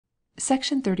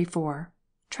Section 34.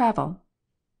 Travel.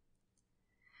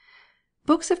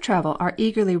 Books of travel are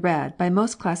eagerly read by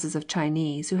most classes of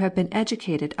Chinese who have been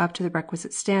educated up to the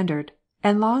requisite standard,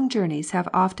 and long journeys have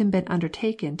often been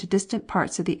undertaken to distant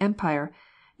parts of the empire,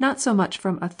 not so much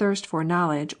from a thirst for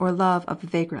knowledge or love of a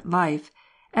vagrant life,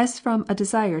 as from a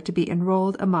desire to be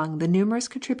enrolled among the numerous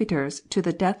contributors to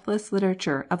the deathless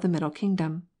literature of the Middle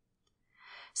Kingdom.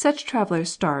 Such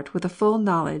travelers start with a full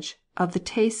knowledge of the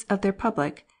tastes of their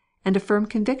public, and a firm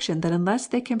conviction that unless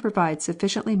they can provide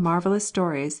sufficiently marvelous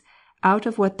stories out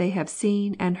of what they have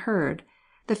seen and heard,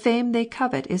 the fame they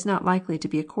covet is not likely to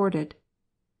be accorded.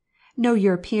 No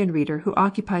European reader who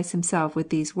occupies himself with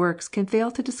these works can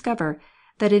fail to discover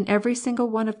that in every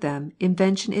single one of them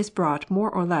invention is brought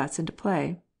more or less into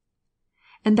play,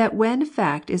 and that when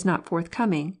fact is not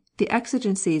forthcoming, the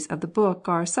exigencies of the book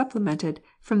are supplemented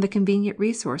from the convenient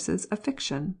resources of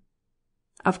fiction.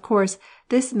 Of course,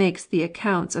 this makes the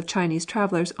accounts of Chinese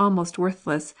travelers almost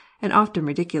worthless and often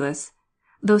ridiculous,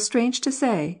 though strange to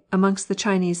say, amongst the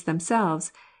Chinese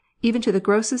themselves, even to the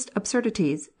grossest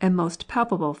absurdities and most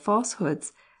palpable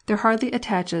falsehoods, there hardly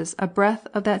attaches a breath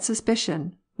of that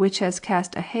suspicion which has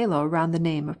cast a halo round the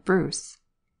name of Bruce.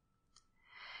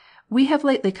 We have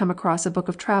lately come across a book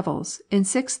of travels, in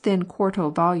 6 thin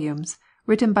quarto volumes,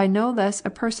 written by no less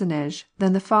a personage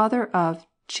than the father of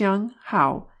Chiang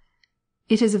Hou.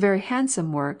 It is a very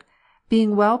handsome work,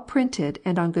 being well printed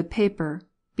and on good paper,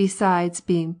 besides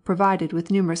being provided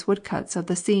with numerous woodcuts of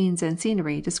the scenes and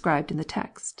scenery described in the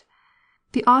text.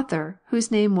 The author,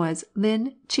 whose name was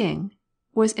Lin Ching,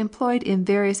 was employed in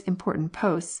various important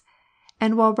posts,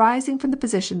 and while rising from the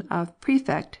position of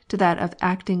prefect to that of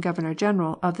acting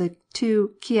governor-general of the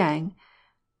 2 Kiang,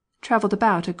 travelled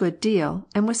about a good deal,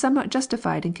 and was somewhat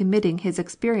justified in committing his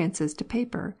experiences to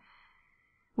paper.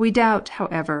 We doubt,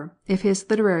 however, if his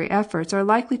literary efforts are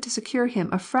likely to secure him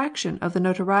a fraction of the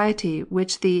notoriety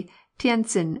which the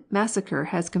Tientsin massacre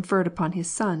has conferred upon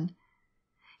his son.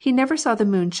 He never saw the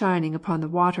moon shining upon the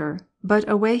water, but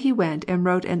away he went and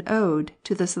wrote an ode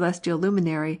to the celestial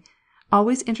luminary,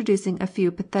 always introducing a few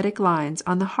pathetic lines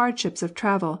on the hardships of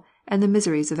travel and the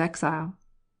miseries of exile.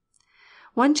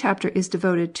 One chapter is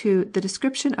devoted to the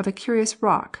description of a curious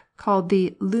rock called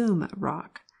the Loom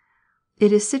Rock.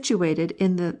 It is situated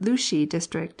in the Luxi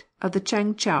district of the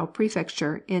Changchou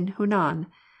prefecture in Hunan,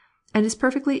 and is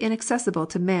perfectly inaccessible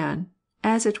to man,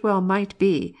 as it well might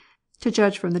be, to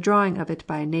judge from the drawing of it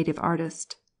by a native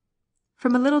artist.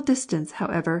 From a little distance,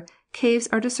 however, caves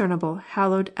are discernible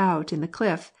hollowed out in the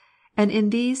cliff, and in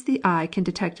these the eye can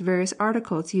detect various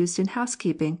articles used in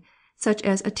housekeeping, such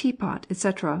as a teapot,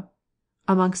 etc.,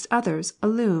 amongst others a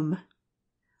loom.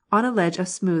 On a ledge of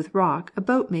smooth rock a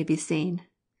boat may be seen,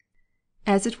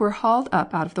 as it were hauled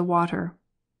up out of the water.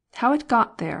 How it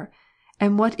got there,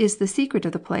 and what is the secret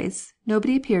of the place,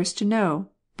 nobody appears to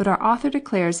know, but our author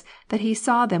declares that he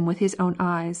saw them with his own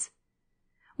eyes.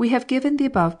 We have given the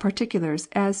above particulars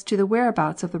as to the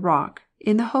whereabouts of the rock,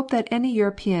 in the hope that any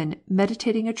European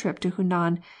meditating a trip to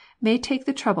Hunan may take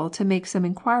the trouble to make some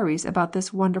inquiries about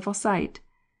this wonderful sight.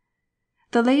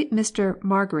 The late Mr.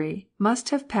 Margry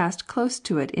must have passed close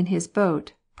to it in his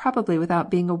boat, probably without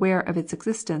being aware of its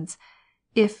existence,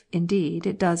 if, indeed,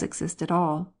 it does exist at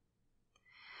all.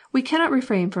 We cannot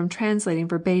refrain from translating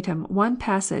verbatim one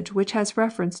passage which has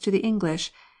reference to the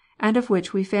English, and of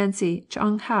which we fancy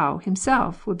Chiang Hou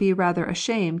himself would be rather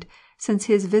ashamed since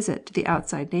his visit to the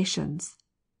outside nations.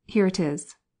 Here it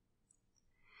is.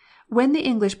 When the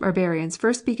English barbarians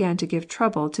first began to give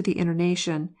trouble to the inner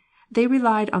nation, they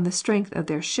relied on the strength of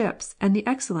their ships and the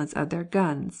excellence of their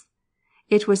guns.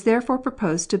 It was therefore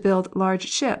proposed to build large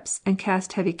ships and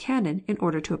cast heavy cannon in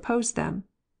order to oppose them.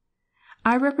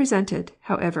 I represented,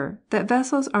 however, that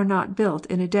vessels are not built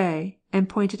in a day, and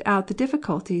pointed out the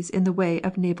difficulties in the way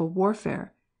of naval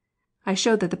warfare. I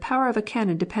showed that the power of a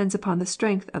cannon depends upon the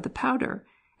strength of the powder,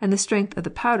 and the strength of the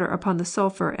powder upon the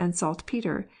sulphur and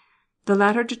saltpetre, the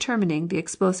latter determining the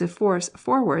explosive force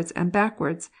forwards and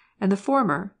backwards, and the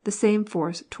former the same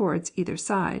force towards either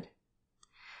side.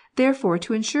 Therefore,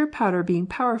 to ensure powder being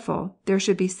powerful, there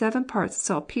should be 7 parts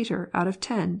saltpetre out of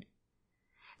 10.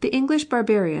 The English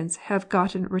barbarians have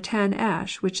gotten rattan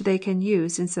ash which they can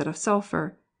use instead of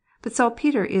sulphur, but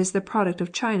saltpetre is the product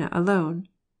of China alone.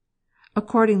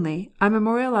 Accordingly, I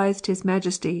memorialized His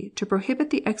Majesty to prohibit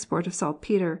the export of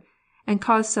saltpetre, and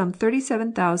caused some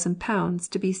 £37,000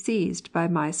 to be seized by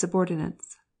my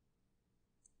subordinates.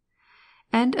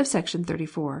 End of section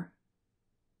 34.